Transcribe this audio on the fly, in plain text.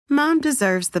Mom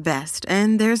deserves the best,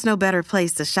 and there's no better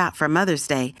place to shop for Mother's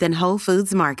Day than Whole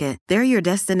Foods Market. They're your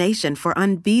destination for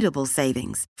unbeatable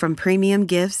savings, from premium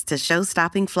gifts to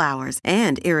show-stopping flowers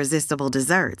and irresistible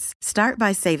desserts. Start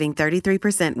by saving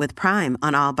 33% with Prime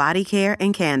on all body care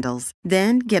and candles.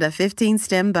 Then get a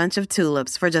 15-stem bunch of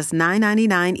tulips for just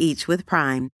 $9.99 each with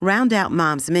Prime. Round out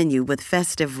Mom's menu with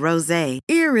festive rosé,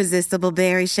 irresistible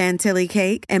berry chantilly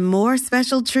cake, and more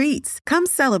special treats. Come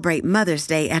celebrate Mother's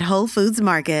Day at Whole Foods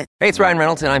Market. Hey, it's Ryan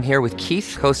Reynolds, and I'm here with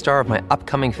Keith, co-star of my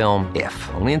upcoming film, If,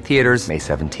 only in theaters May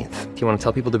 17th. Do you want to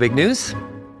tell people the big news?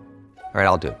 All right,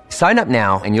 I'll do it. Sign up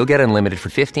now and you'll get unlimited for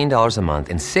 $15 a month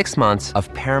and 6 months of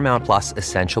Paramount Plus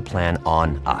Essential Plan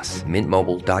on us.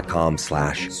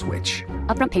 MintMobile.com/switch.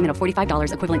 Upfront payment of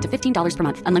 $45 equivalent to $15 per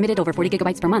month. Unlimited over 40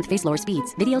 gigabytes per month. Face lower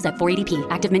speeds. Videos at 480p.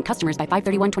 Active Mint customers by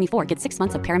 531.24 get 6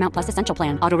 months of Paramount Plus Essential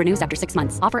Plan. Auto renews after 6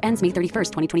 months. Offer ends May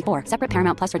 31st, 2024. Separate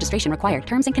Paramount Plus registration required.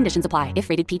 Terms and conditions apply if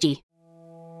rated PG.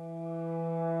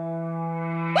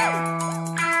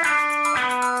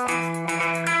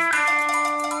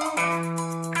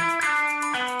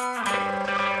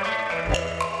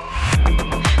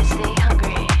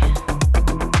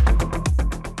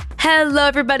 Hello,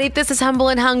 everybody. This is Humble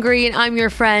and Hungry, and I'm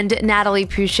your friend, Natalie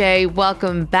Pouchet.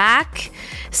 Welcome back.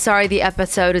 Sorry the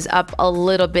episode is up a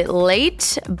little bit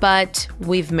late, but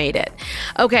we've made it.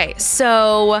 Okay,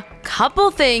 so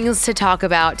couple things to talk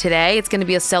about today. It's going to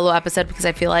be a solo episode because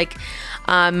I feel like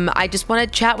I just want to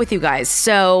chat with you guys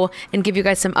and give you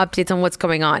guys some updates on what's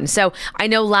going on. So I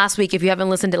know last week, if you haven't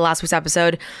listened to last week's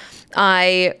episode,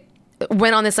 I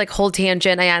went on this whole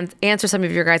tangent. I answered some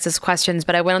of your guys' questions,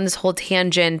 but I went on this whole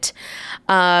tangent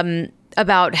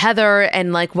about Heather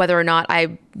and whether or not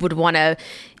I would want to,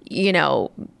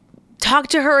 talk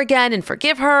to her again and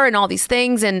forgive her and all these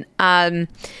things. And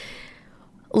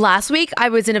last week I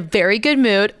was in a very good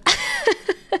mood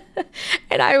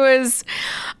and I was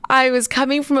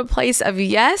coming from a place of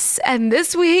yes. And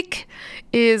this week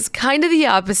is kind of the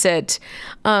opposite.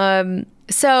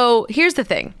 So here's the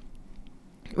thing.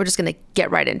 We're just going to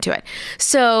get right into it.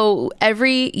 So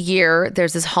every year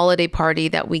there's this holiday party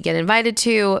that we get invited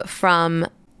to from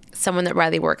someone that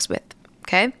Riley works with.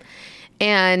 Okay.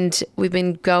 And we've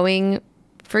been going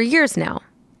for years now.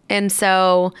 And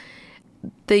so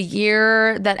the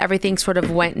year that everything sort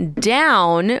of went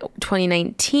down,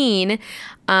 2019,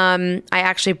 I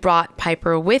actually brought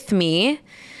Piper with me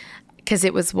because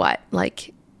it was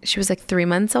she was 3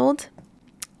 months old.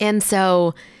 And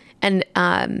so,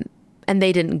 and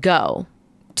they didn't go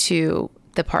to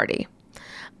the party.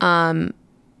 I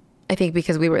think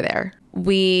because we were there.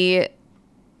 We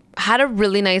had a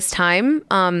really nice time,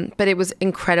 but it was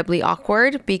incredibly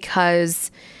awkward because,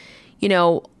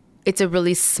 it's a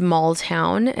really small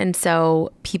town. And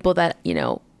so people that,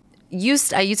 I used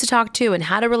to talk to and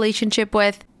had a relationship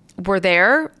with were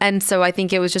there. And so I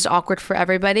think it was just awkward for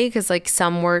everybody because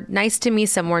some were nice to me,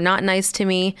 some were not nice to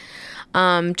me,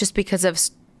 just because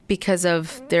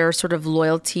of their sort of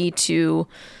loyalty to,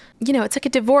 it's like a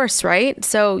divorce, right?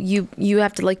 So you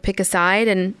have to pick a side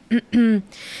and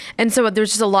so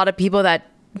there's just a lot of people that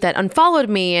unfollowed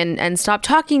me and stopped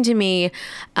talking to me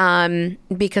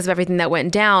because of everything that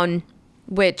went down,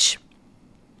 which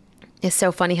is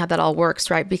so funny how that all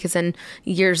works, right? Because then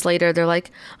years later they're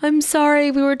like, I'm sorry,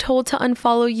 we were told to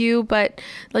unfollow you, but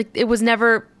it was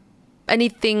never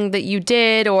anything that you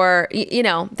did or,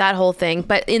 that whole thing.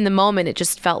 But in the moment, it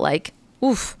just felt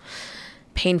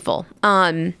painful.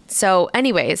 So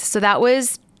anyways, so that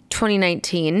was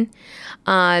 2019.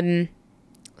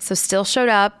 So still showed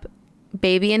up,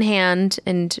 baby in hand,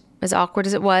 and as awkward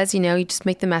as it was, you just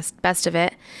make the best of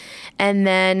it. And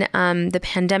then the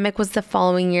pandemic was the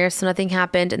following year, so nothing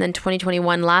happened. And then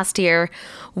 2021, last year,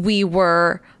 we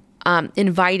were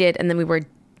invited and then we were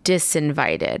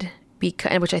disinvited.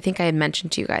 Which I think I had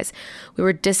mentioned to you guys. We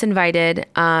were disinvited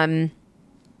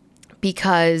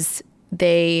because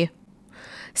they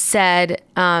said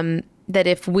that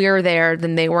if we're there,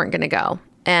 then they weren't going to go.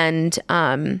 And,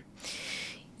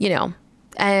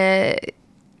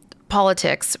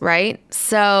 politics, right?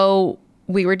 So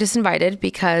we were disinvited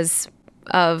because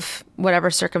of whatever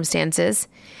circumstances.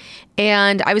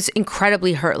 And I was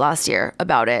incredibly hurt last year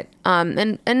about it.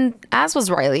 And as was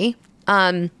Riley.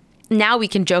 Now we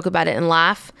can joke about it and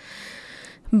laugh,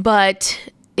 but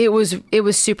it was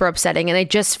super upsetting. And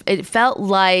it felt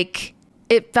like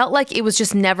it was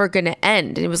just never going to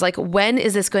end. And it was when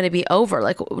is this going to be over?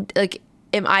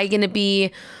 Am I going to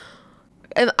be,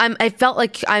 I felt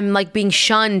like I'm being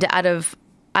shunned out of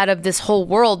this whole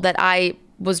world that I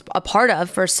was a part of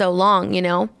for so long,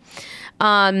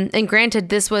 and granted,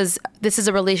 this is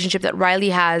a relationship that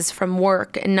Riley has from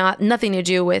work and nothing to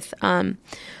do with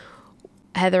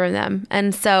Heather and them.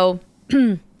 And so,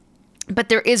 but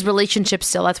there is relationship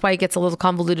still. That's why it gets a little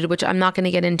convoluted, which I'm not going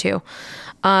to get into.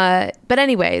 But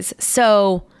anyways,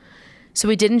 so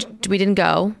we didn't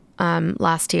go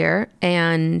last year,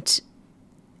 and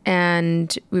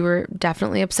we were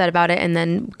definitely upset about it, and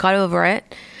then got over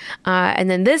it. And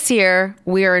then this year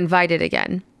we are invited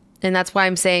again. And that's why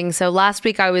I'm saying, so last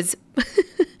week I was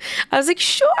like,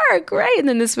 sure, great. And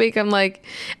then this week I'm like,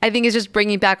 I think it's just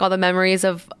bringing back all the memories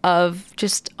of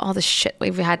just all the shit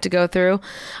we've had to go through.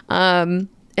 And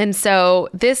so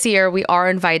this year we are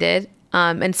invited,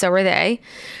 and so are they.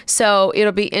 So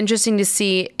it'll be interesting to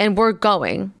see, and we're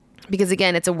going because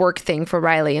again, it's a work thing for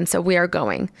Riley. And so we are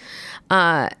going.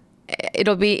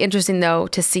 It'll be interesting though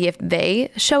to see if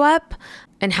they show up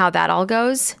and how that all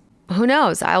goes. Who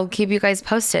knows? I'll keep you guys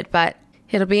posted, but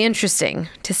it'll be interesting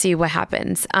to see what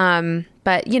happens.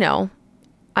 But you know,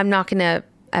 I'm not going to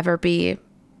ever be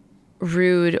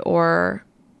rude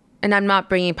and I'm not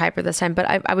bringing Piper this time,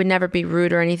 but I would never be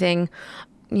rude or anything.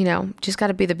 You know, just got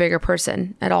to be the bigger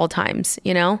person at all times,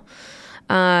 you know?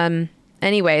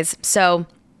 Anyways, so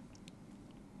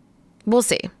we'll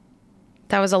see.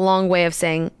 That was a long way of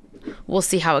saying we'll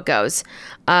see how it goes.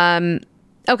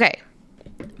 Okay,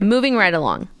 moving right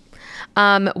along.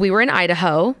 We were in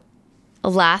Idaho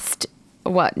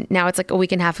now it's like a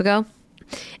week and a half ago.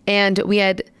 And we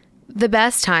had the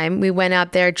best time. We went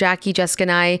out there, Jackie, Jessica,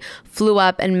 and I flew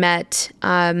up and met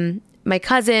my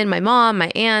cousin, my mom,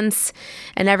 my aunts,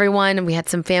 and everyone. And we had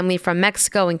some family from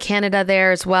Mexico and Canada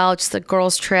there as well, just a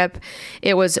girls' trip.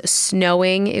 It was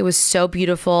snowing. It was so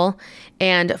beautiful.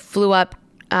 And flew up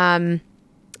on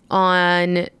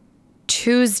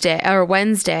Tuesday or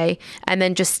Wednesday, and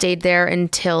then just stayed there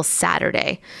until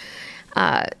Saturday.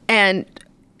 And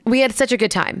we had such a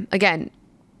good time. Again,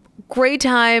 great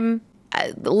time,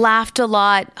 laughed a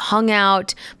lot, hung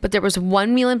out, but there was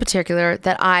one meal in particular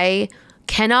that I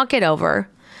cannot get over.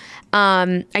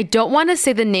 I don't want to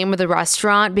say the name of the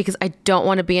restaurant because I don't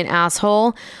want to be an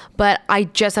asshole, but I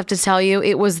just have to tell you,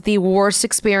 it was the worst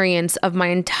experience of my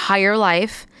entire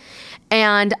life.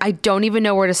 And I don't even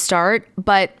know where to start,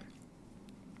 but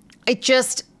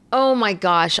oh my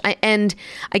gosh. And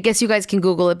I guess you guys can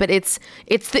Google it, but it's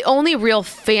the only real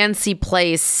fancy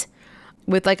place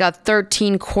with like a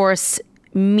 13-course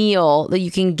meal that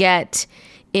you can get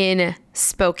in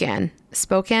Spokane.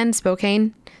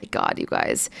 God, you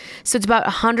guys. So it's about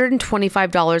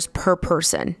 $125 per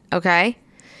person. Okay.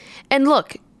 And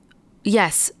look,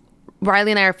 yes,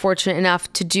 Riley and I are fortunate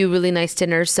enough to do really nice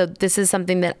dinners. So this is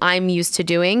something that I'm used to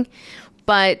doing,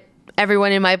 but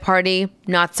everyone in my party,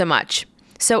 not so much.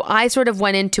 So I sort of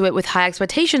went into it with high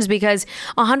expectations because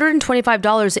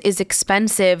 $125 is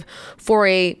expensive for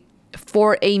a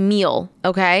meal.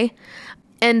 Okay.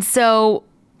 And so,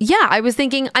 yeah, I was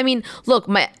thinking, I mean, look,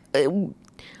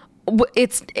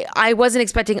 I wasn't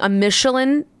expecting a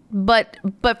Michelin, but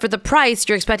for the price,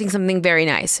 you're expecting something very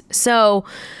nice. So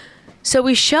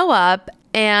we show up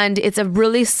and it's a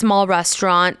really small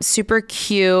restaurant, super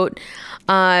cute.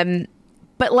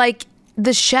 But like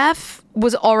the chef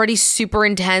was already super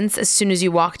intense as soon as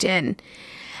you walked in,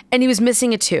 and he was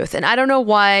missing a tooth. And I don't know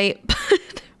why,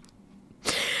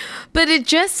 but it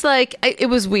just like, it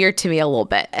was weird to me a little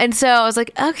bit. And so I was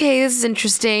like, okay, this is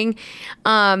interesting.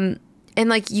 And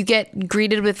like you get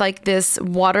greeted with like this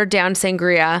watered down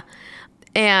sangria,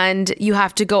 and you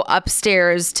have to go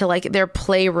upstairs to like their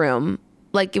playroom.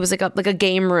 Like it was like a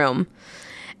game room.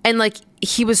 And like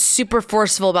he was super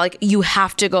forceful about like, you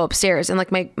have to go upstairs. And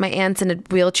like my aunt's in a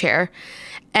wheelchair,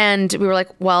 and we were like,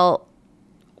 well,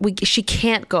 she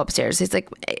can't go upstairs. They're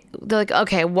like,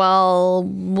 okay, well,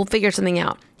 we'll figure something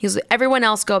out. He was like, everyone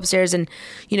else go upstairs, and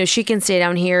you know, she can stay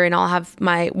down here, and I'll have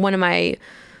one of my,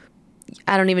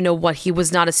 I don't even know what, he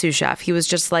was not a sous chef. He was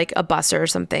just like a busser or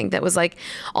something that was like,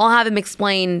 I'll have him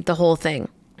explain the whole thing.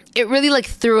 It really like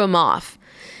threw him off.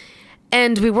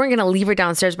 And we weren't going to leave her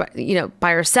downstairs,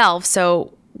 by herself.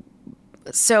 So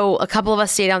a couple of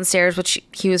us stayed downstairs, which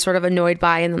he was sort of annoyed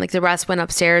by. And then like the rest went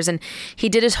upstairs, and he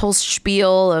did his whole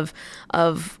spiel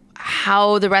of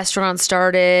how the restaurant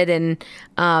started. And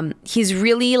he's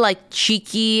really like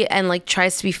cheeky and like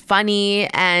tries to be funny,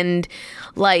 and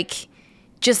like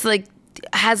just like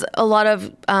has a lot of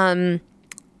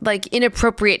like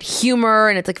inappropriate humor,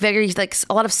 and it's like very like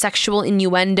a lot of sexual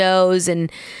innuendos, and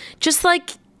just like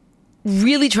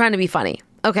really trying to be funny.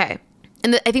 Okay.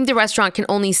 And I think the restaurant can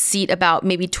only seat about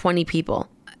maybe 20 people.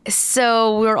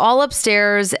 So we were all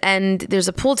upstairs, and there's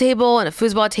a pool table and a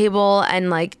foosball table,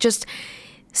 and like just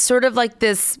sort of like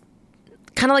this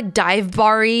kind of like dive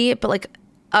bar-y, but like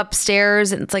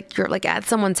upstairs, and it's like you're like at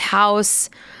someone's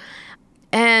house.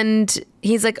 And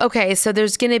he's like, okay, so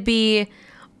there's going to be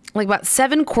like about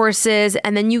 7 courses,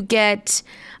 and then you get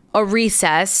a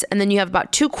recess, and then you have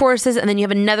about 2 courses, and then you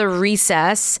have another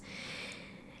recess,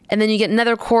 and then you get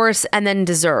another course, and then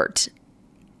dessert.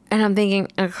 And I'm thinking,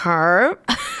 okay.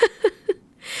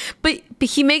 But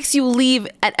he makes you leave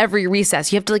at every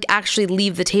recess. You have to like actually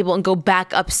leave the table and go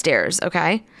back upstairs,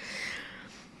 okay?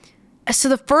 So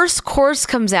the first course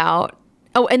comes out.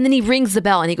 Oh, and then he rings the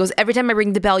bell, and he goes, every time I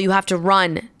ring the bell, you have to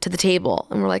run to the table.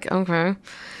 And we're like, okay.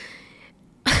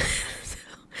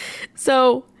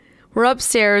 So we're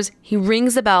upstairs. He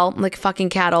rings the bell like fucking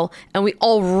cattle, and we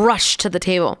all rush to the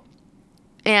table.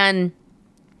 And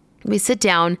we sit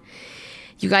down.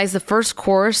 You guys, the first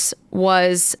course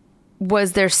was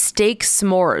their steak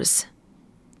s'mores.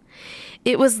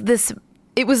 It was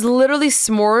literally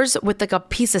s'mores with like a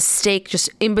piece of steak just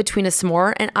in between a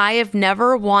s'more. And I have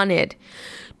never wanted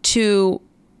to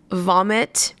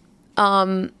vomit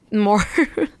more.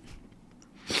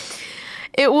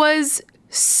 It was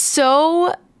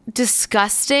so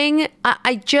disgusting.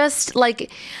 I just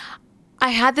like, I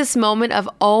had this moment of,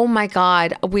 oh my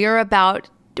God, we're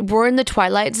in the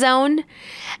Twilight Zone.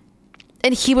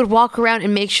 And he would walk around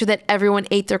and make sure that everyone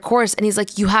ate their course. And he's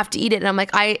like, you have to eat it. And I'm like,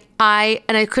 and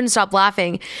I couldn't stop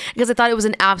laughing because I thought it was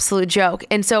an absolute joke.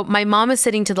 And so my mom is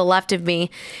sitting to the left of me.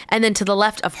 And then to the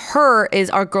left of her is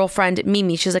our girlfriend,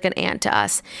 Mimi. She's like an aunt to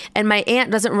us. And my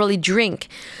aunt doesn't really drink.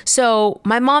 So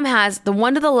my mom has the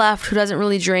one to the left who doesn't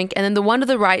really drink. And then the one to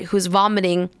the right who's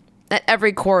vomiting at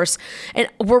every course. And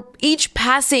we're each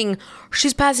passing,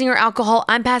 she's passing her alcohol.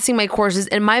 I'm passing my courses.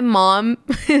 And my mom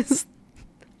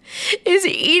is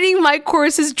eating my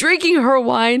courses, drinking her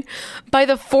wine. By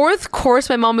the 4th course,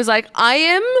 my mom was like, I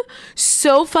am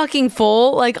so fucking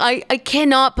full. Like, I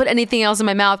cannot put anything else in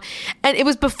my mouth. And it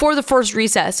was before the first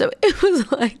recess. So it was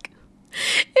like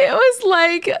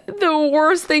the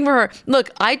worst thing for her.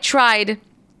 Look, I tried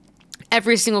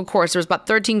every single course. There was about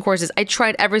 13 courses. I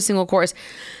tried every single course.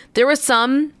 There were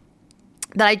some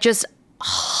that I just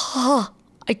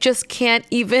can't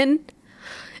even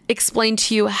explain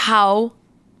to you how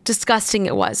disgusting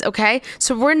it was. Okay.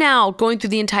 So we're now going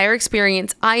through the entire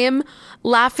experience. I am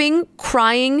laughing,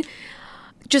 crying,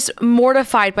 just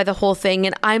mortified by the whole thing.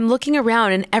 And I'm looking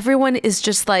around and everyone is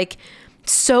just like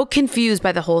so confused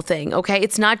by the whole thing. Okay.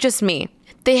 It's not just me.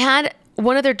 They had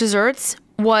one of their desserts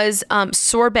was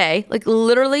sorbet, like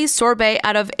literally sorbet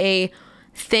out of a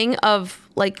thing of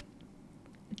like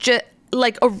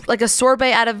a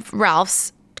sorbet out of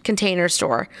Ralph's Container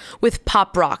Store with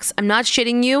Pop Rocks. I'm not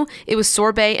shitting you. It was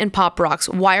sorbet and Pop Rocks.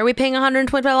 Why are we paying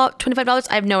 $125?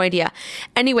 I have no idea.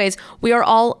 Anyways, we are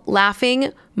all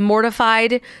laughing,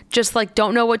 mortified, just like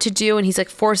don't know what to do. And he's like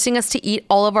forcing us to eat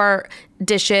all of our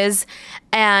dishes.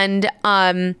 And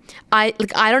I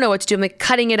don't know what to do. I'm like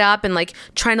cutting it up and like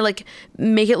trying to like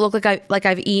make it look like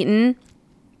I've eaten.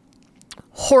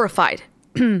 Horrified.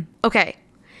 Okay.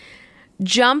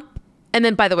 Jump. And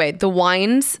then by the way, the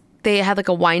wines, they had like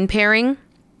a wine pairing.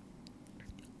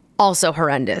 Also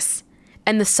horrendous.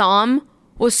 And the Somm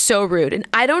was so rude. And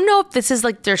I don't know if this is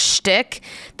like their shtick,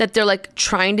 that they're like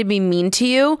trying to be mean to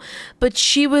you. But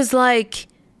she was like,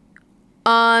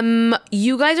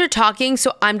 you guys are talking.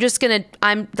 So I'm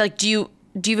like, do you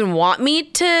even want me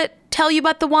to tell you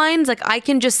about the wines? Like I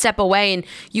can just step away and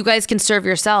you guys can serve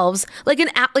yourselves. Like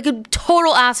a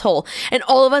total asshole. And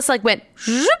all of us like went,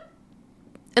 zoop,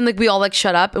 and like we all like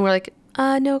shut up and we're like,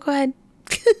 no, go ahead.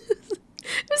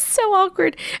 It was so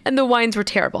awkward. And the wines were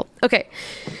terrible. Okay.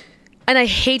 And I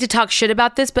hate to talk shit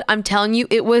about this, but I'm telling you,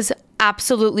 it was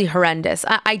absolutely horrendous.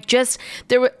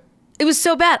 It was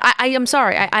so bad. I'm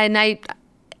sorry. It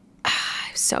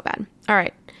was so bad. All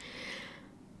right.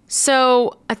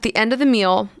 So at the end of the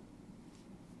meal,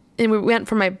 and we went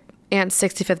for my aunt's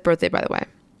 65th birthday, by the way.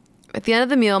 At the end of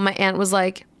the meal, my aunt was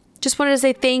like, just wanted to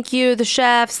say thank you, the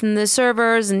chefs and the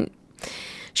servers. And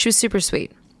she was super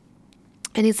sweet.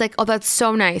 And he's like, oh, that's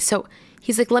so nice. So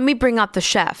he's like, let me bring out the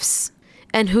chefs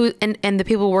and the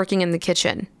people working in the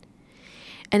kitchen.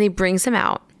 And he brings them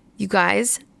out. You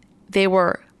guys, they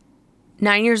were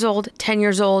 9 years old, 10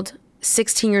 years old,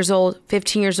 16 years old,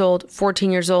 15 years old,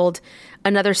 14 years old,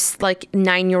 another like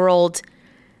 9-year-old.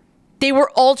 They were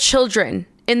all children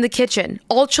in the kitchen,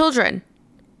 all children.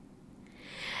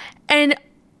 And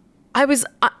I was,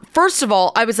 first of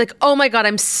all, I was like, oh my God,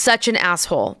 I'm such an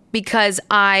asshole because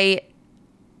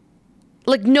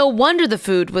no wonder the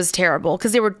food was terrible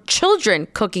because they were children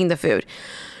cooking the food.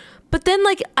 But then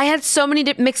like I had so many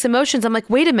mixed emotions. I'm like,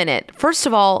 wait a minute. First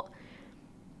of all,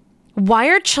 why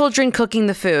are children cooking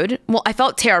the food? Well, I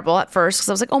felt terrible at first because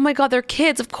I was like, oh my God, they're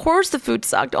kids. Of course the food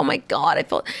sucked. Oh my God, I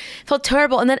felt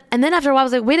terrible. And then after a while I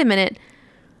was like, wait a minute.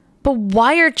 But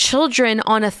why are children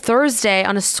on a Thursday,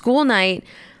 on a school night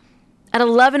at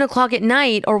 11 o'clock at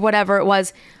night or whatever it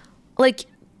was, like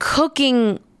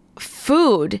cooking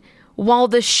food while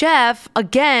the chef,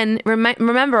 again,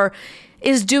 remember,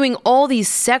 is doing all these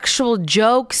sexual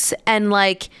jokes and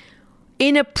like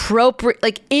inappropriate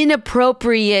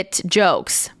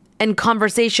jokes and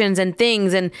conversations and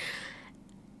things. And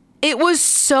it was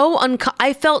so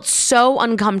I felt so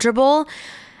uncomfortable.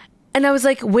 And I was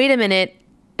like, wait a minute.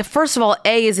 First of all,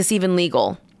 is this even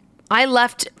legal? I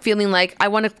left feeling like I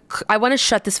want to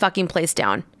shut this fucking place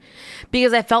down,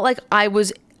 because I felt like I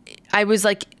was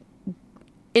like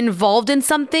involved in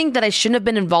something that I shouldn't have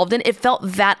been involved in. It felt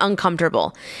that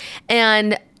uncomfortable.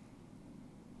 And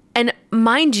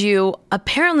mind you,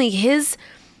 apparently his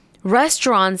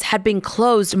restaurants had been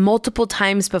closed multiple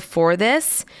times before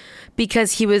this,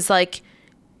 because he was like,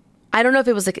 I don't know if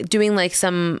it was like doing like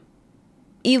some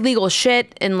illegal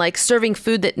shit and like serving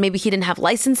food that maybe he didn't have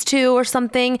license to or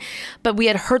something, but we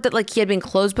had heard that like he had been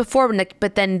closed before,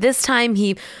 but then this time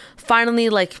he finally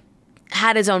like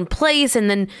had his own place. And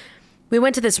then we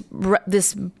went to this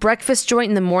breakfast joint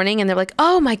in the morning, and they're like,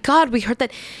 oh my God, we heard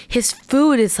that his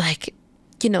food is like,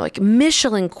 you know, like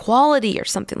Michelin quality or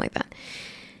something like that.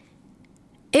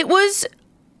 It was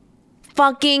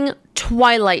fucking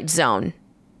Twilight Zone.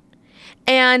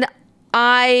 And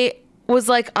I was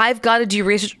like, I've got to do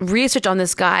research on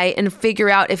this guy and figure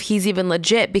out if he's even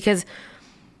legit, because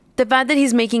the fact that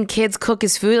he's making kids cook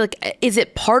his food, like, is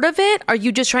it part of it? Are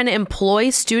you just trying to employ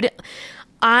student?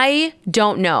 I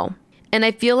don't know. And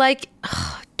I feel like,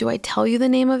 do I tell you the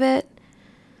name of it?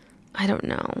 I don't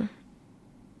know.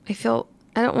 I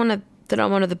don't want to throw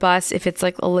him under the bus if it's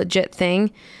like a legit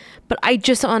thing, but I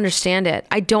just don't understand it.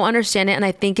 I don't understand it. And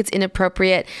I think it's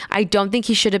inappropriate. I don't think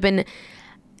he should have been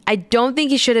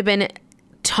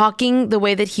talking the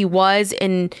way that he was,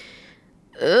 and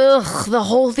the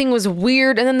whole thing was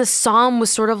weird. And then the psalm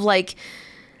was sort of like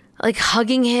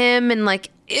hugging him, and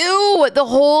like, ew, the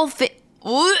whole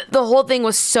thing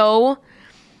was so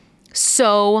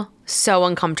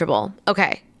uncomfortable.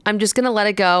 Okay, I'm just gonna let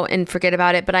it go and forget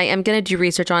about it, but I am gonna do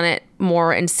research on it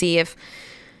more and see if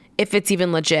it's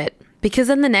even legit. Because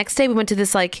then the next day we went to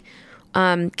this like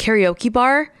karaoke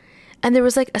bar, and there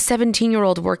was like a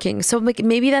 17-year-old working. So like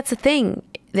maybe that's a thing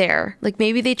there. Like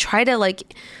maybe they try to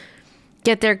like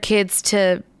get their kids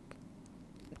to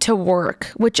work,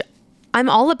 which I'm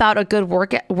all about a good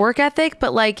work ethic.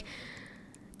 But like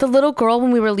the little girl,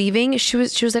 when we were leaving, she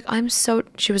was like,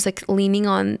 she was like leaning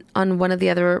on one of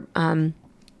the other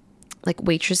like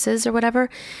waitresses or whatever.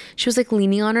 She was like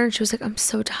leaning on her, and she was like, I'm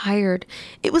so tired.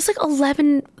 It was like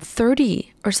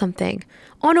 11:30 or something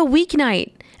on a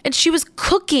weeknight. And she was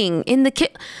cooking in the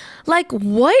kitchen. Like,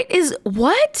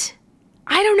 what?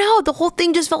 I don't know. The whole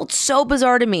thing just felt so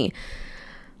bizarre to me.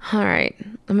 All right.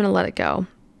 I'm going to let it go.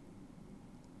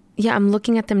 Yeah, I'm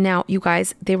looking at them now. You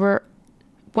guys,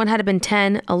 one had been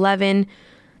 10, 11.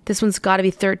 This one's got to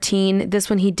be 13. This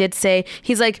one he did say,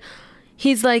 he's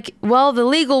like, well, the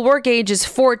legal work age is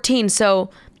 14.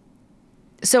 So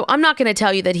I'm not going to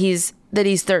tell you that he's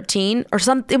 13 or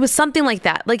something. It was something like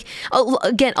that. Like,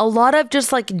 again, a lot of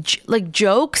just like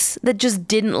jokes that just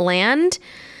didn't land,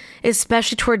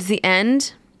 especially towards the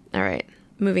end. All right,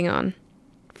 moving on.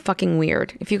 Fucking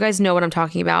weird. If you guys know what I'm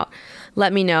talking about,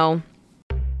 let me know.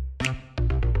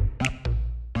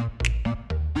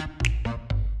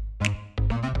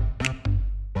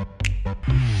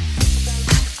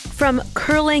 From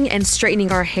curling and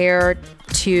straightening our hair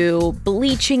to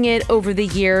bleaching it over the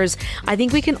years, I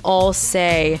think we can all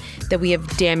say that we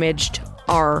have damaged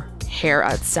our hair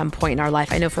at some point in our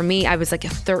life. I know for me, I was like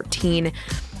 13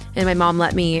 and my mom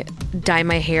let me dye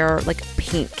my hair like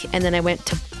pink, and then I went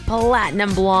to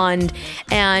platinum blonde,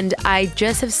 and I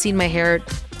just have seen my hair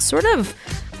sort of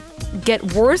get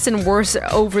worse and worse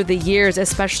over the years,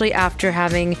 especially after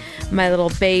having my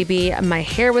little baby. My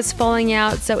hair was falling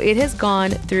out, so it has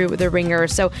gone through the ringer.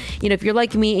 So, if you're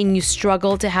like me and you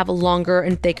struggle to have longer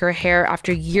and thicker hair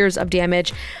after years of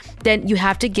damage, then you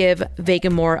have to give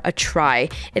Vegamour a try.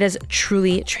 It has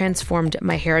truly transformed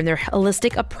my hair, and their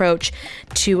holistic approach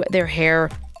to their hair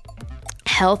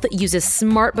health uses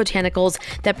smart botanicals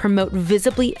that promote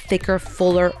visibly thicker,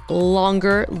 fuller,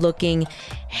 longer looking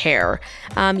hair.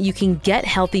 You can get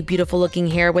healthy, beautiful looking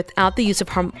hair without the use of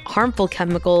harmful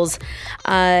chemicals.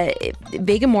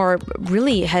 Vegamour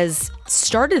really has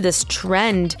started this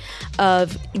trend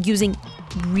of using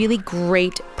really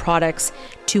great products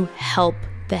to help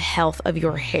the health of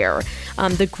your hair.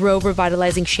 The Grow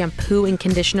Revitalizing Shampoo and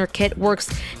Conditioner Kit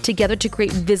works together to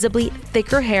create visibly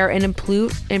thicker hair and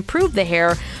improve the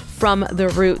hair from the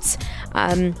roots.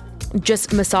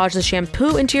 Just massage the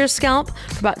shampoo into your scalp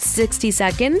for about 60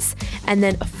 seconds and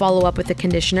then follow up with the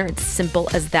conditioner. It's simple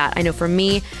as that. I know for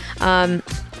me,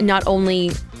 not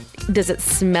only does it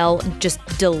smell just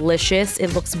delicious,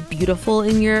 it looks beautiful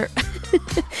in your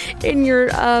in your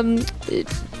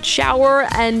shower,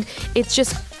 and it's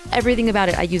just everything about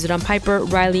it. I use it on Piper.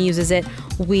 Riley uses it.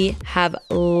 We have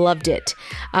loved it.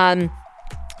 And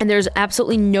there's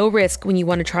absolutely no risk when you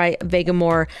want to try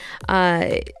Vegamour,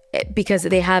 because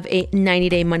they have a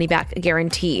 90-day money-back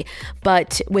guarantee.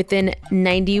 But within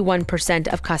 91%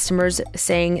 of customers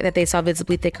saying that they saw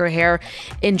visibly thicker hair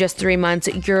in just 3 months,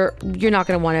 you're not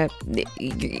going to want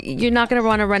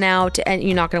to run out, and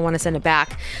you're not going to want to send it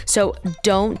back. So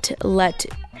don't let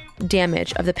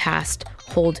damage of the past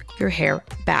hold your hair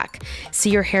back.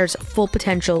 See your hair's full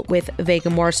potential with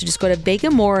Vegamour. So just go to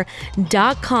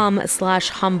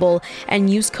vegamour.com/humble and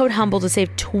use code HUMBLE to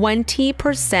save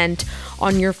 20%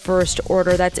 on your first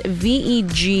order. That's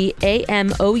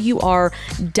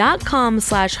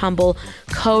vegamour.com/humble,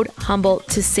 code HUMBLE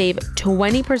to save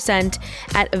 20%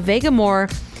 at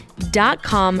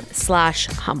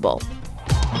vegamour.com/humble.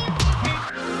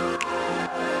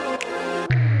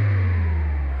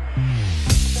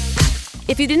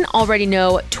 If you didn't already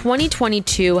know,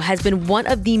 2022 has been one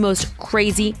of the most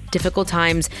crazy, difficult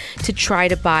times to try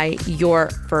to buy your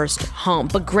first home.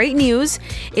 But great news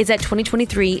is that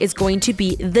 2023 is going to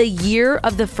be the year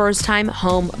of the first-time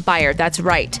home buyer. That's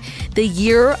right, the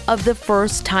year of the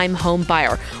first-time home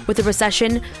buyer. With the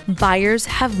recession, buyers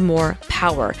have more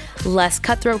power, less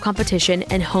cutthroat competition,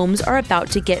 and homes are about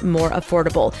to get more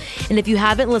affordable. And if you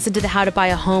haven't listened to the How to Buy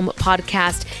a Home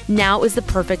podcast, now is the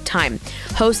perfect time.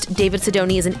 Host David Sidoni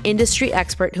is an industry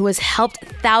expert who has helped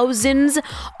thousands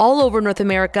all over North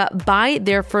America buy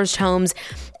their first homes,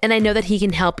 and I know that he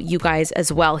can help you guys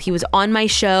as well. He was on my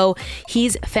show.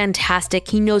 He's fantastic.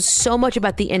 He knows so much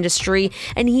about the industry,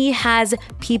 and he has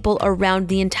people around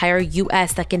the entire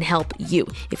US that can help you.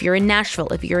 If you're in Nashville,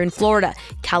 if you're in Florida,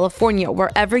 California,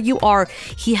 wherever you are,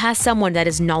 he has someone that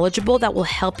is knowledgeable that will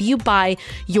help you buy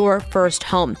your first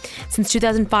home. Since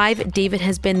 2005, David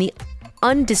has been the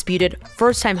undisputed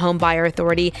first-time home buyer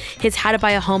authority. His How to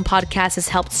Buy a Home podcast has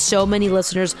helped so many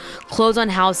listeners close on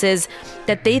houses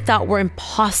that they thought were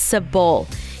impossible.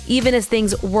 Even as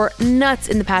things were nuts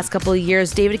in the past couple of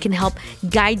years, David can help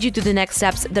guide you through the next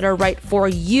steps that are right for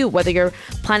you. Whether you're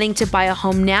planning to buy a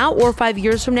home now or 5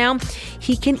 years from now,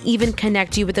 he can even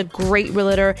connect you with a great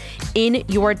realtor in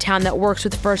your town that works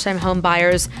with first-time home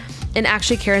buyers and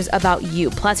actually cares about you.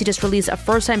 Plus, he just released a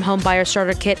first-time home buyer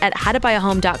starter kit at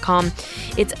howtobuyahome.com.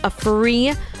 It's a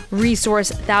free resource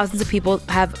thousands of people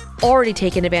have already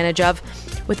taken advantage of,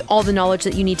 with all the knowledge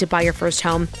that you need to buy your first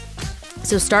home.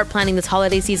 So start planning this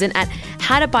holiday season at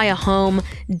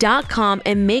howtobuyahome.com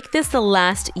and make this the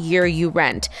last year you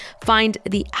rent. Find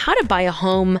the How to Buy a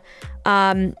Home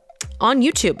on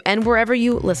YouTube and wherever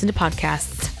you listen to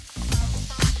podcasts.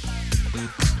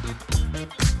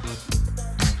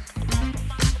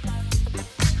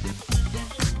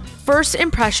 First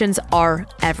impressions are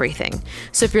everything.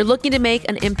 So if you're looking to make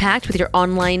an impact with your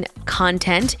online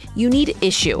content, you need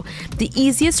Issuu, the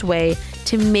easiest way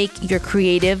to make your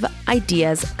creative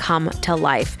ideas come to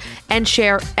life and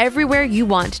share everywhere you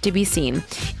want to be seen.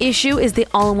 Issuu is the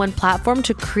all-in-one platform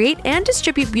to create and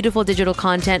distribute beautiful digital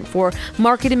content, for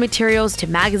marketing materials to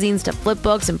magazines to flip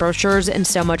books and brochures and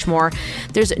so much more.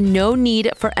 There's no need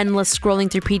for endless scrolling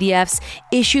through PDFs.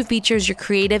 Issuu features your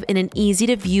creative in an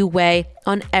easy-to-view way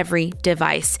on every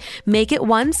device. Make it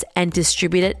once and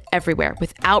distribute it everywhere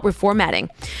without reformatting.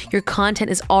 Your content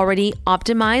is already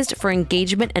optimized for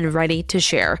engagement and ready to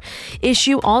share.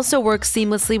 Issuu also works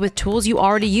seamlessly with tools you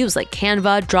already use like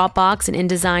Canva, Dropbox, and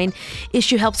InDesign.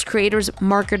 Issuu helps creators,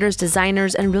 marketers,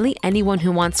 designers, and really anyone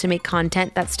who wants to make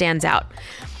content that stands out.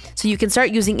 So you can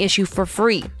start using Issuu for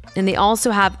free. And they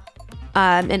also have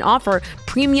and offer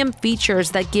premium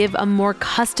features that give a more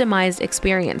customized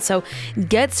experience. So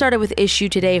get started with Issuu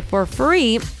today for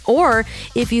free, or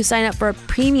if you sign up for a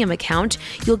premium account,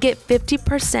 you'll get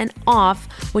 50% off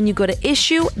when you go to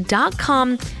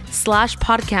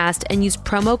issuu.com/podcast and use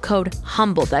promo code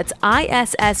HUMBLE. That's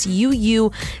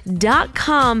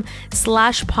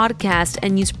ISSUU.com/podcast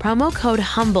and use promo code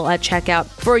HUMBLE at checkout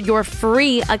for your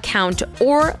free account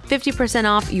or 50%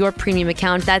 off your premium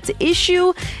account. That's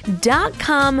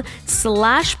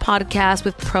issuu.com/podcast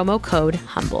with promo code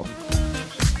HUMBLE.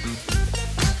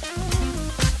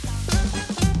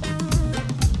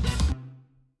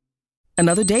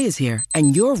 Another day is here,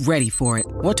 and you're ready for it.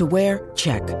 What to wear?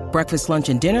 Check. Breakfast, lunch,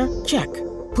 and dinner? Check.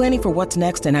 Planning for what's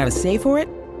next and how to save for it?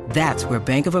 That's where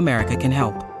Bank of America can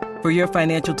help. For your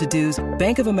financial to-dos,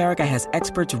 Bank of America has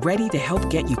experts ready to help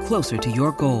get you closer to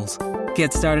your goals.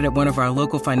 Get started at one of our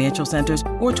local financial centers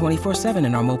or 24/7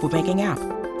 in our mobile banking app.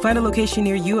 Find a location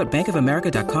near you at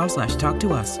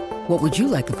bankofamerica.com/talktous. What would you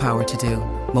like the power to do?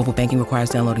 Mobile banking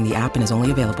requires downloading the app and is only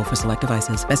available for select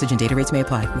devices. Message and data rates may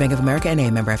apply. Bank of America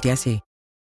N.A., member FDIC.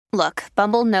 Look,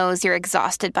 Bumble knows you're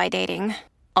exhausted by dating.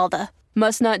 All the,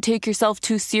 must not take yourself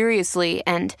too seriously,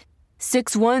 and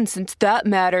 6'1" since that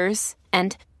matters.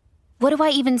 And what do I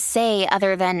even say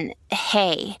other than,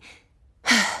 hey?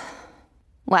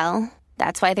 Well,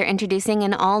 that's why they're introducing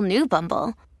an all-new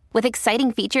Bumble, with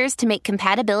exciting features to make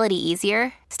compatibility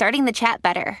easier, starting the chat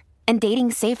better, and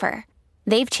dating safer.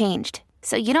 They've changed,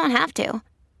 so you don't have to.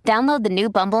 Download the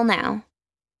new Bumble now.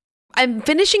 I'm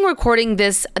finishing recording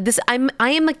this. I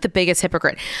am like the biggest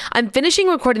hypocrite. I'm finishing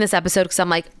recording this episode because I'm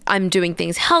like, I'm doing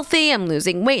things healthy. I'm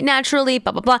losing weight naturally,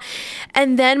 blah, blah, blah.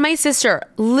 And then my sister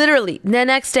literally the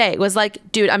next day was like,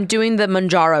 dude, I'm doing the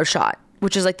Mounjaro shot,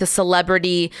 which is like the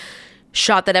celebrity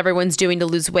shot that everyone's doing to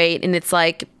lose weight. And it's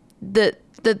like the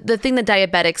thing that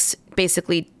diabetics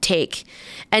basically take,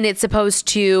 and it's supposed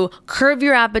to curb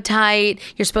your appetite.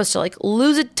 You're supposed to like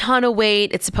lose a ton of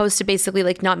weight. It's supposed to basically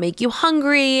like not make you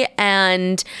hungry,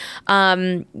 and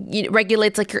it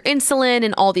regulates like your insulin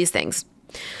and all these things.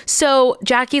 So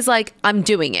Jackie's like, I'm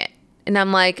doing it. And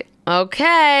I'm like,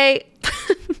 okay.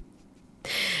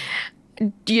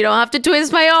 You don't have to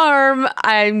twist my arm.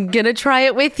 I'm gonna try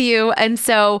it with you. And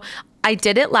so I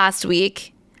did it last week.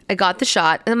 I got the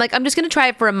shot, and I'm like, I'm just going to try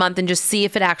it for a month and just see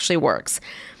if it actually works.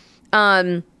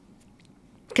 Because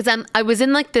I was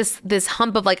in like this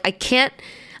hump of like, I can't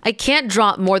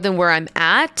drop more than where I'm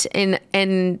at.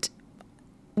 And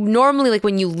normally like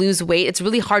when you lose weight, it's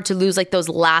really hard to lose like those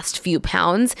last few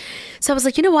pounds. So I was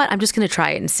like, you know what? I'm just going to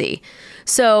try it and see.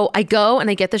 So I go and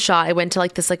I get the shot. I went to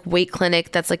like this like weight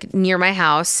clinic that's like near my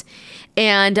house.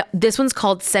 And this one's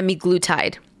called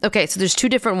semaglutide. Okay, so there's two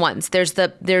different ones. There's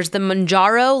the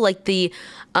Mounjaro, like the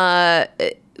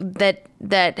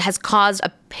that has caused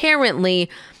apparently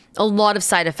a lot of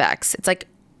side effects. It's like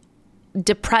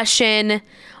depression,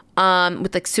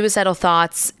 with like suicidal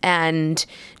thoughts, and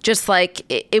just like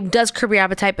it does curb your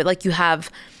appetite, but like you have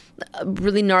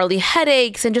really gnarly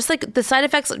headaches, and just like the side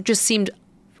effects just seemed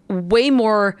way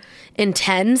more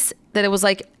intense, that it was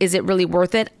like, is it really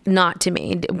worth it? Not to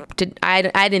me. I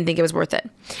didn't think it was worth it.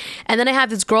 And then I have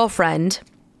this girlfriend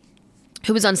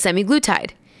who was on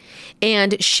semaglutide,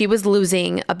 and she was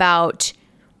losing about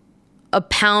 1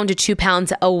 pound to 2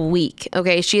 pounds a week.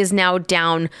 Okay. She is now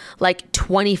down like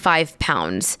 25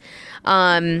 pounds.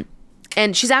 And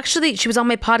she was on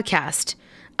my podcast.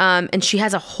 And she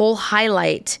has a whole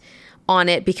highlight on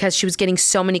it because she was getting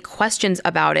so many questions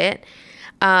about it.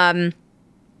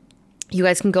 You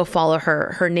guys can go follow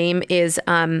her. Her name is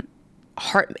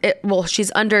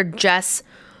she's under Jess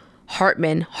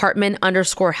Hartman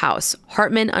 _house.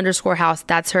 Hartman _house.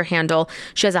 That's her handle.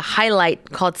 She has a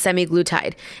highlight called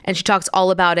semaglutide, and she talks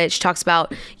all about it. She talks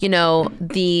about, you know,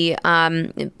 the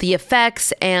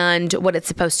effects and what it's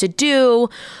supposed to do,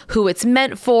 who it's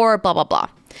meant for, blah, blah, blah.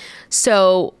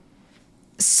 So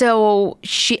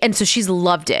she's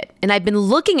loved it. And I've been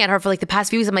looking at her for like the past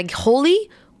few weeks. I'm like, holy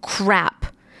crap.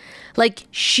 Like,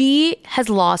 she has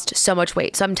lost so much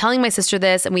weight. So I'm telling my sister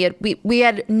this, and we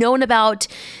had known about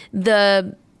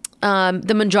the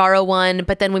Mounjaro one,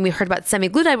 but then when we heard about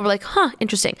semaglutide, we were like, huh,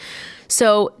 interesting.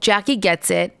 So Jackie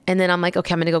gets it, and then I'm like,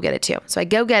 okay, I'm gonna go get it too. So I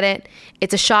go get it.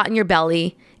 It's a shot in your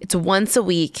belly. It's once a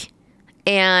week,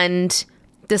 and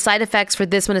the side effects for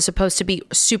this one is supposed to be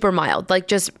super mild, like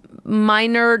just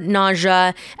minor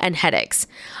nausea and headaches.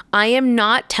 I am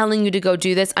not telling you to go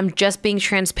do this. I'm just being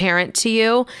transparent to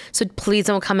you. So please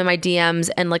don't come in my DMs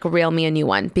and like rail me a new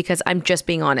one, because I'm just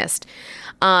being honest.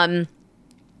 So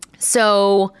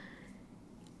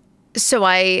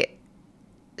I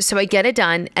get it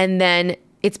done, and then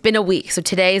it's been a week. So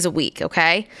today is a week.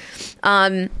 Okay.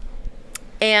 And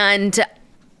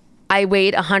I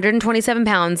weighed 127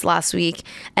 pounds last week.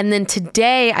 And then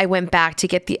today I went back to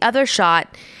get the other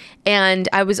shot, and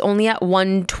I was only at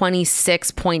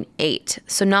 126.8.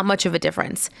 So not much of a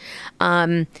difference.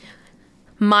 My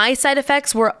side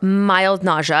effects were mild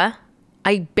nausea.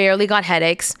 I barely got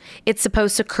headaches. It's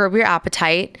supposed to curb your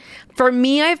appetite. For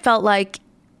me, I felt like,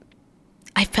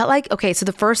 okay, so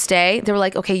the first day they were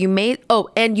like, okay, you may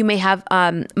have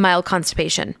mild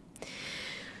constipation.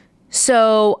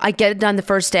 So I get it done the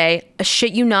first day. I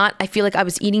shit you not, I feel like I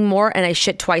was eating more, and I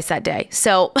shit twice that day.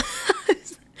 So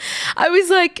I was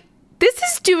like, this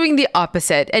is doing the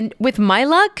opposite. And with my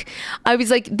luck, I was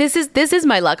like, this is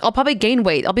my luck. I'll probably gain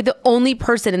weight. I'll be the only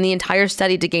person in the entire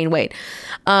study to gain weight.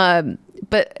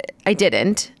 But I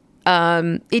didn't.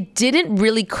 It didn't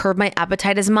really curb my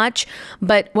appetite as much,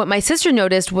 but what my sister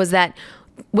noticed was that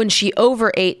when she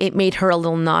overate, it made her a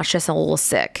little nauseous and a little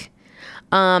sick.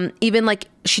 Even like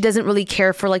she doesn't really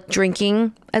care for like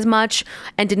drinking as much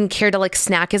and didn't care to like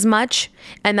snack as much.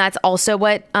 And that's also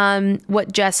what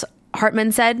Jess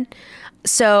Hartman said.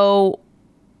 So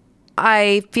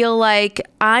I feel like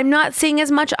I'm not seeing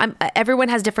as much. Everyone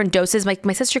has different doses.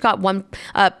 My sister got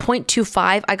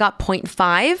 0.25. I got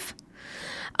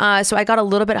 0.5. So I got a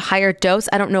little bit higher dose.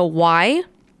 I don't know why.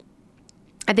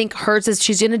 I think hers is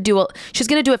she's gonna do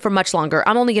it for much longer.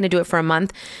 I'm only gonna do it for a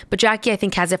month, but Jackie I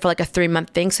think has it for like a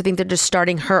 3-month thing. So I think they're just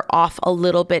starting her off a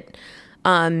little bit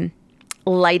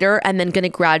lighter and then gonna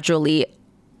gradually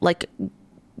like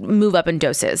move up in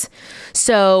doses.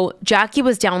 So Jackie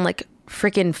was down like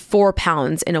freaking 4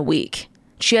 pounds in a week.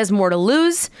 She has more to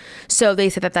lose, so they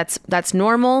said that that's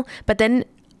normal. But then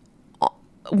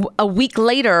a week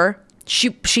later,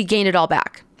 she gained it all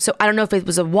back. So I don't know if it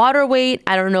was a water weight.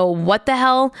 I don't know what the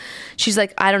hell. She's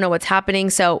like, I don't know what's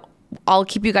happening. So I'll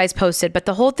keep you guys posted. But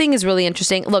the whole thing is really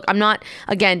interesting. Look, I'm not,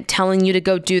 again, telling you to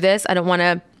go do this. I don't want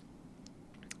to,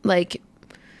 like,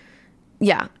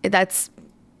 yeah, it's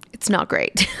not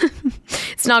great.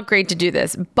 It's not great to do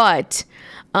this. But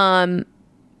I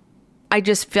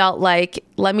just felt like,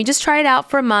 let me just try it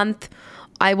out for a month.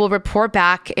 I will report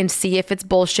back and see if it's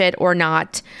bullshit or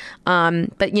not.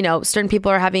 But, you know, certain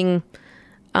people are having...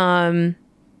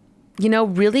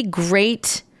 really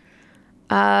great,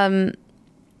 they're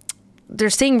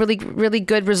seeing really, really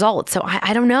good results. So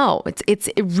I don't know. It's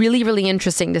really, really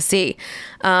interesting to see,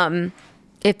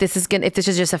 if this is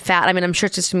just a fad. I mean, I'm sure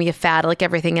it's just gonna be a fad like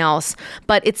everything else,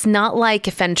 but it's not like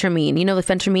phentermine. You know, the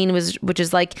phentermine which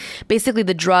is like basically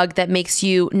the drug that makes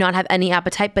you not have any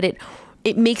appetite, but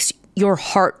it makes your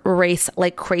heart race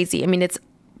like crazy. I mean, it's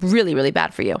really, really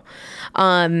bad for you.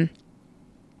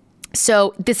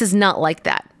 So this is not like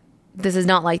that.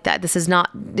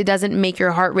 It doesn't make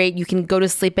your heart rate. You can go to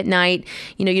sleep at night.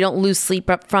 You know, you don't lose sleep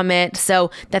from it.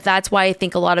 So that's why I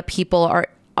think a lot of people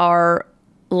are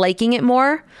liking it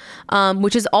more,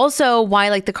 which is also why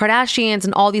like the Kardashians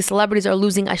and all these celebrities are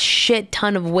losing a shit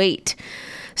ton of weight.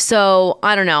 So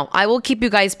I don't know. I will keep you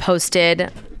guys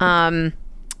posted.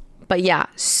 But yeah,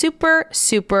 super,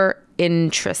 super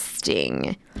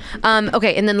interesting.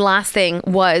 Okay. And then the last thing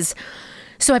was,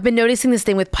 so I've been noticing this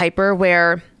thing with Piper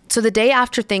where, so the day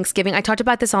after Thanksgiving, I talked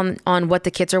about this on What the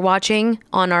Kids Are Watching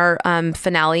on our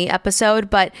finale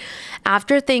episode, but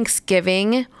after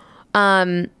Thanksgiving,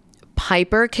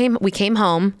 we came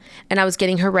home and I was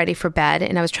getting her ready for bed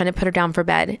and I was trying to put her down for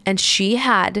bed and she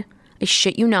had, I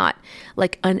shit you not,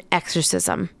 like an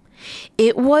exorcism.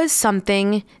 It was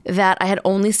something that I had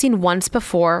only seen once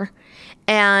before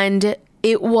and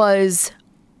it was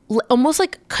almost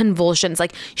like convulsions.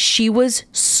 Like she was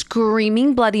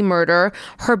screaming bloody murder.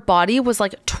 Her body was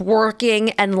like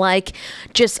twerking and like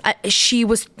just, she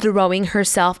was throwing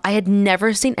herself. I had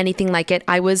never seen anything like it.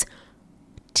 I was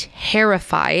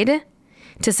terrified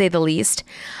to say the least.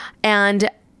 And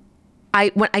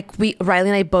Riley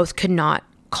and I both could not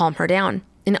calm her down.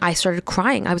 And I started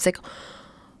crying. I was like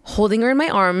holding her in my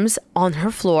arms on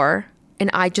her floor and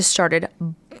I just started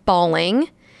bawling.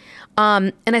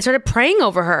 And I started praying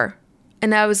over her.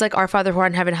 And I was like, Our Father who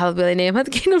art in heaven, hallowed be thy name. Let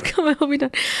the kingdom come and will be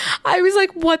done. I was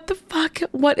like, what the fuck?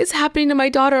 What is happening to my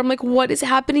daughter? I'm like, what is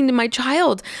happening to my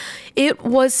child? It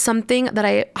was something that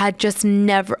I had just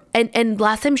never, and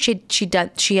last time she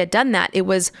had done that, it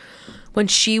was when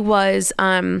she was,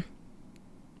 I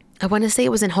want to say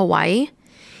it was in Hawaii.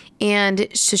 And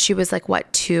so she was like,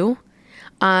 2?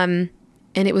 And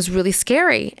it was really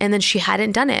scary. And then she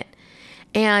hadn't done it.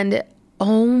 And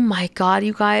oh my God,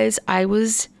 you guys, I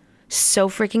was so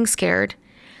freaking scared.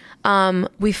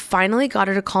 We finally got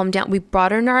her to calm down. We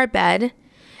brought her into our bed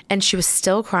and she was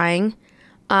still crying.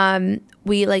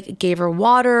 We like gave her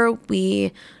water.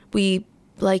 We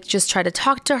like just tried to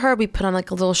talk to her. We put on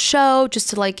like a little show just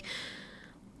to like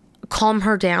calm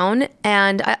her down.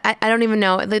 And I don't even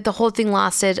know, like the whole thing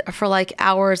lasted for like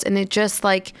hours and it just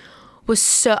like was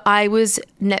so, I was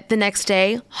the next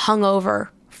day hungover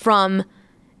from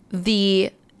the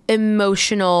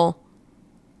emotional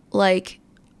like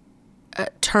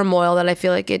turmoil that I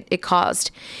feel like it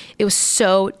caused. It was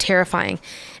so terrifying.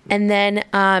 And then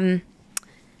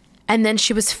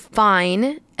she was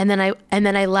fine. And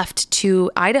then I left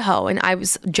to Idaho and I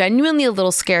was genuinely a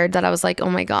little scared that I was like, oh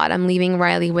my God, I'm leaving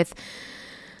Riley with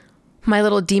my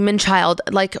little demon child,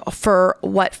 like for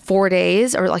 4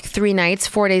 days or like 3 nights,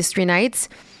 4 days, 3 nights.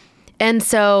 And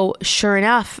so sure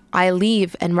enough, I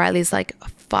leave and Riley's like,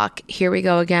 fuck, here we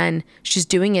go again. She's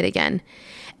doing it again.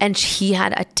 And he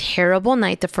had a terrible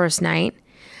night the first night.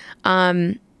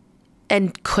 and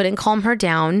couldn't calm her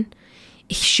down.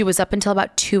 She was up until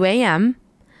about 2 a.m.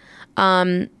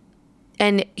 And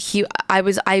I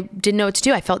didn't know what to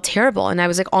do. I felt terrible. And I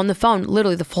was like on the phone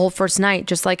literally the whole first night,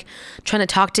 just like trying to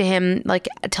talk to him, like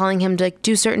telling him to like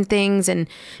do certain things and,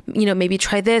 you know, maybe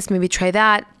try this, maybe try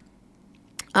that.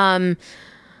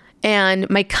 And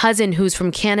my cousin, who's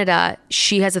from Canada,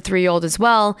 she has a 3-year-old as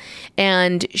well.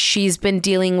 And she's been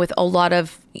dealing with a lot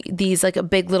of these like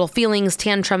big little feelings,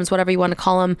 tantrums, whatever you want to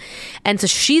call them. And so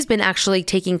she's been actually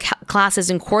taking classes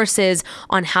and courses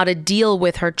on how to deal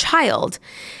with her child.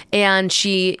 And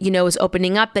she, you know, is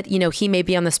opening up that, you know, he may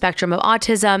be on the spectrum of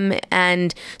autism.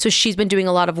 And so she's been doing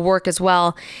a lot of work as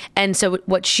well. And so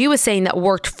what she was saying that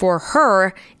worked for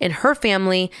her and her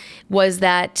family was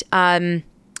that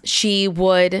she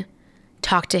would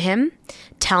talk to him,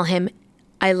 tell him,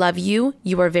 I love you.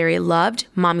 You are very loved.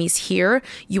 Mommy's here.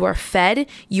 You are fed.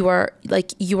 You are,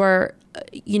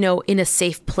 you know, in a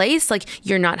safe place. Like,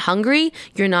 you're not hungry.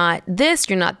 You're not this.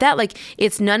 You're not that. Like,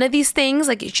 it's none of these things.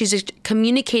 Like, she's just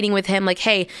communicating with him. Like,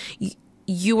 hey,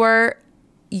 you're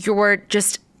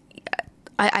just,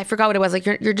 I forgot what it was. Like,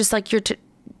 you're just like,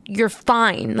 you're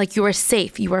fine. Like, you are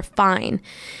safe. You are fine.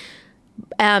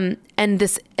 And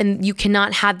you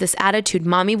cannot have this attitude.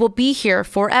 Mommy will be here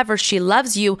forever. She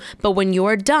loves you. But when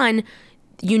you're done,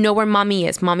 you know where mommy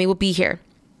is. Mommy will be here.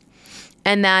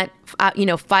 And that,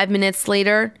 5 minutes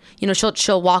later, you know,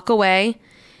 she'll walk away,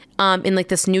 in like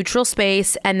this neutral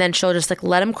space. And then she'll just like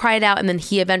let him cry it out. And then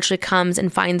he eventually comes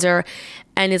and finds her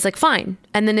and is like, fine.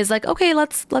 And then is like, okay,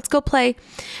 let's go play.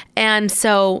 And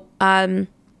so,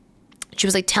 she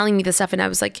was like telling me this stuff. And I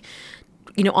was like,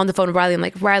 you know, on the phone with Riley, I'm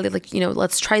like, Riley, like, you know,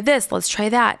 let's try this, let's try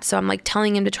that. So I'm like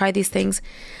telling him to try these things.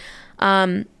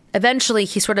 Eventually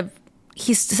he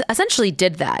essentially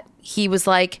did that. He was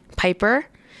like, Piper,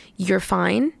 you're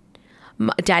fine.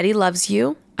 Daddy loves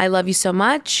you. I love you so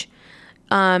much.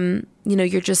 You know,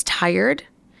 you're just tired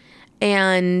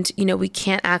and, you know, we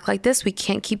can't act like this. We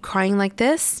can't keep crying like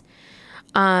this.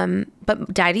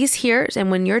 But Daddy's here. And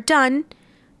when you're done,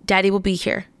 Daddy will be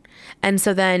here. And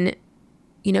so then,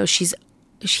 you know,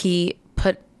 he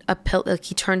put a pillow, like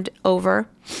he turned over,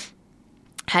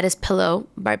 had his pillow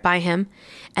right by him,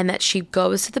 and that she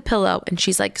goes to the pillow and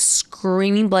she's like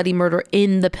screaming bloody murder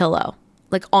in the pillow,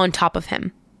 like on top of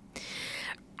him.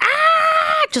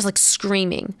 Ah! Just like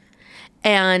screaming.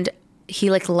 And he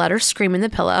like let her scream in the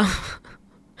pillow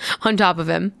on top of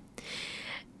him.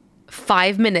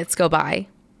 5 minutes go by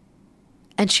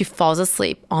and she falls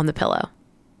asleep on the pillow.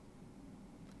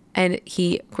 And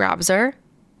he grabs her,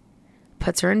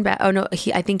 puts her in bed. Oh no,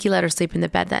 I think he let her sleep in the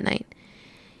bed that night.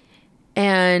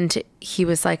 And he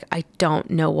was like, I don't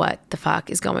know what the fuck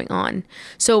is going on.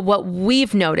 So what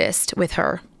we've noticed with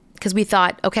her, because we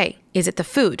thought, okay, is it the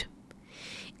food?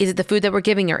 Is it the food that we're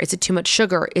giving her? Is it too much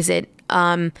sugar? Is it,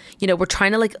 we're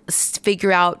trying to like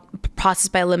figure out process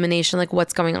by elimination, like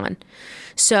what's going on.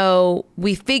 So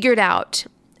we figured out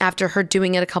after her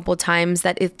doing it a couple of times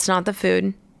that it's not the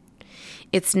food.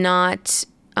 It's not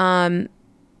that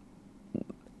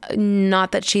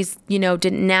she's, you know,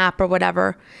 didn't nap or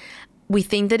whatever. We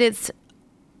think that it's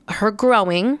her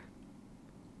growing,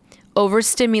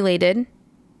 overstimulated.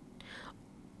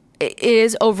 It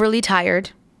is overly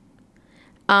tired.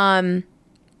 And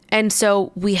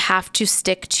so we have to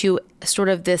stick to sort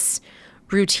of this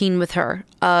routine with her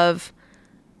of,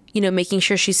 you know, making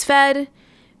sure she's fed,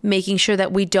 making sure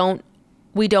that we don't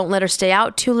let her stay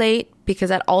out too late, because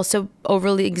that also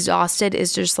overly exhausted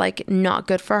is just like not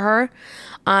good for her.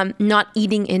 Not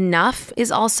eating enough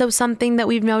is also something that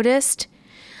we've noticed.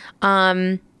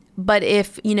 But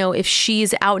if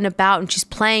she's out and about and she's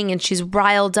playing and she's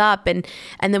riled up and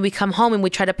then we come home and we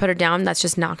try to put her down, that's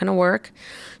just not going to work.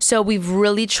 So we've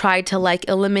really tried to like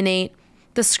eliminate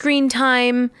the screen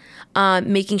time,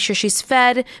 making sure she's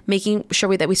fed, making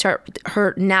sure that we start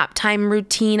her nap time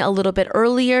routine a little bit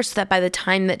earlier so that by the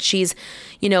time that she's,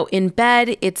 you know, in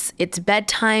bed, it's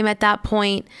bedtime at that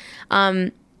point.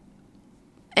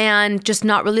 And just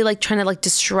not really like trying to like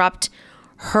disrupt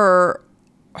her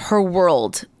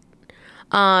world.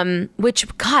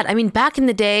 Which, God, I mean, back in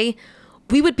the day,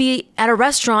 we would be at a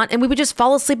restaurant and we would just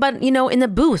fall asleep on, you know, in the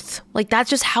booth. Like, that's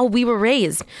just how we were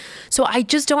raised. So I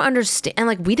just don't understand. And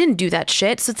like, we didn't do that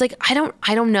shit. So it's like, I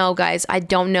don't know, guys. I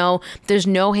don't know. There's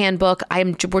no handbook.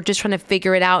 We're just trying to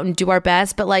figure it out and do our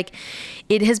best. But like,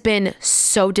 it has been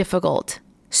so difficult.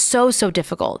 So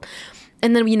difficult.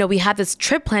 And then, you know, we had this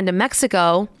trip planned to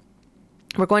Mexico.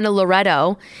 We're going to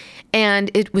Loreto.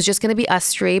 And it was just going to be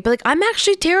us three. But like, I'm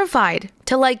actually terrified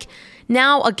to like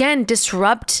now again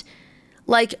disrupt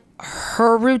like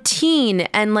her routine,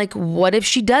 and like, what if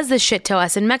she does this shit to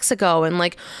us in Mexico, and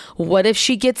like, what if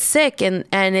she gets sick, and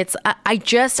it's, I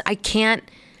can't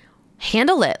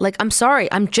handle it. Like, I'm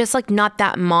sorry, I'm just like not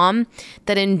that mom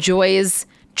that enjoys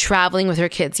traveling with her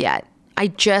kids yet. I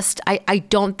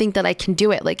don't think that I can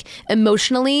do it. Like,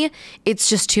 emotionally, it's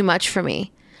just too much for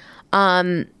me.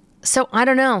 So I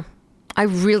don't know. I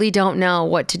really don't know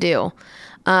what to do.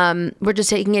 We're just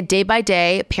taking it day by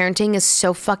day. Parenting is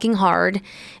so fucking hard.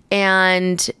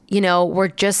 And, we're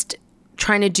just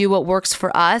trying to do what works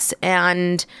for us.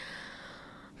 And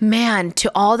man,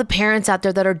 to all the parents out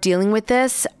there that are dealing with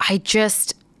this,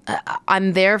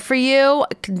 I'm there for you.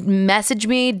 Message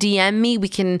me, DM me.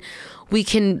 We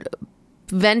can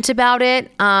vent about it,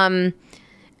 and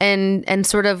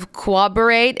sort of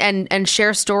corroborate and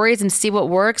share stories and see what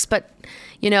works. But,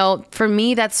 for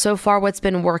me, that's so far what's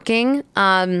been working.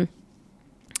 I'd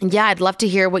love to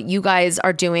hear what you guys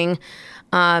are doing,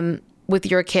 with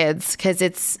your kids,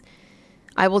 because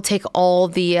I will take all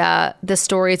the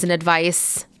stories and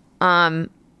advice. But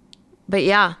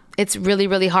yeah, it's really,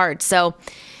 really hard. So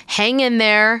hang in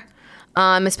there,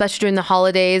 especially during the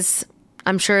holidays.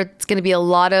 I'm sure it's going to be a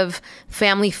lot of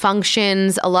family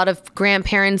functions, a lot of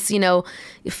grandparents,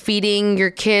 feeding your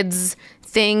kids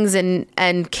things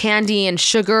and candy and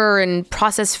sugar and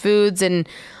processed foods and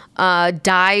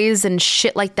dyes and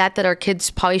shit like that our kids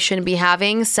probably shouldn't be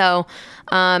having. So,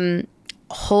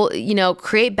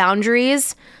 create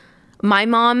boundaries. My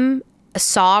mom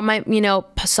saw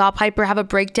Piper have a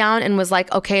breakdown and was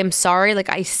like, okay, I'm sorry. Like,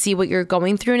 I see what you're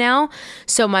going through now.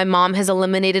 So my mom has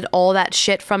eliminated all that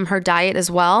shit from her diet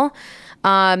as well.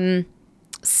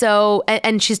 So,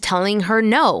 and she's telling her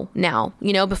no now,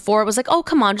 before it was like, oh,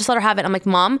 come on, just let her have it. I'm like,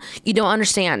 Mom, you don't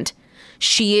understand.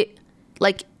 She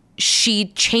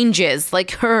changes,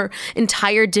 like her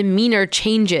entire demeanor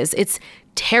changes. It's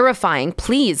terrifying.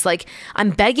 Please, like, I'm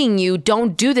begging you,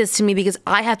 don't do this to me, because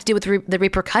I have to deal with the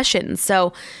repercussions.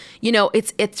 So,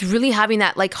 it's really having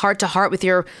that like heart to heart with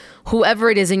your, whoever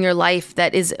it is in your life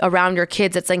that is around your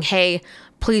kids. It's saying, hey,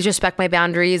 please respect my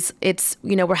boundaries. It's,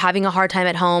 we're having a hard time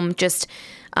at home. Just,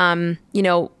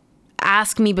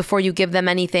 ask me before you give them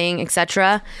anything,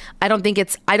 etc. I don't think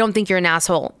you're an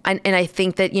asshole. And I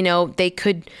think that, they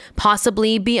could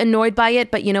possibly be annoyed by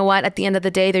it, but you know what? At the end of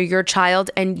the day, they're your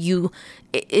child, and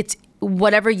it's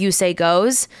whatever you say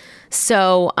goes.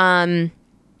 So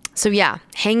yeah,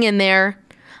 hang in there.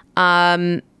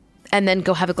 And then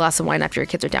go have a glass of wine after your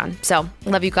kids are down. So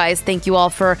love you guys. Thank you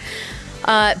all for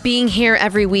being here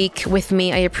every week with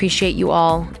me. I appreciate you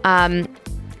all.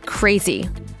 Crazy.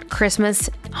 Christmas,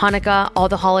 Hanukkah, all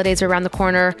the holidays are around the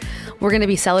corner. We're going to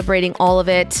be celebrating all of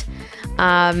it.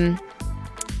 And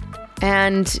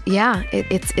yeah,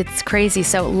 it's crazy.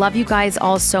 So love you guys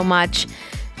all so much.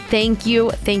 Thank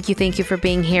you for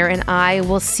being here. And I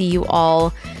will see you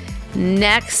all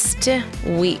next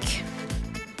week.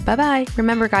 Bye-bye.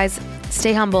 Remember, guys,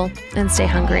 stay humble and stay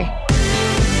hungry.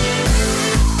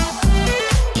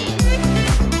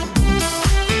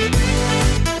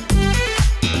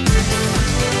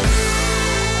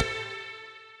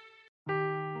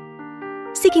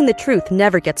 Seeking the truth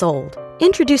never gets old.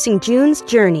 Introducing June's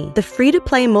Journey, the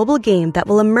free-to-play mobile game that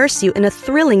will immerse you in a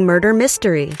thrilling murder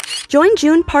mystery. Join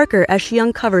June Parker as she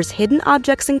uncovers hidden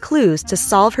objects and clues to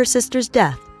solve her sister's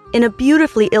death in a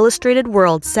beautifully illustrated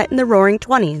world set in the Roaring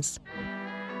 '20s.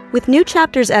 With new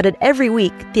chapters added every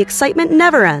week, the excitement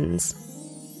never ends.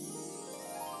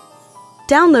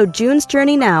 Download June's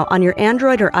Journey now on your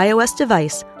Android or iOS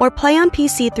device, or play on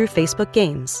PC through Facebook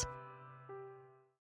Games.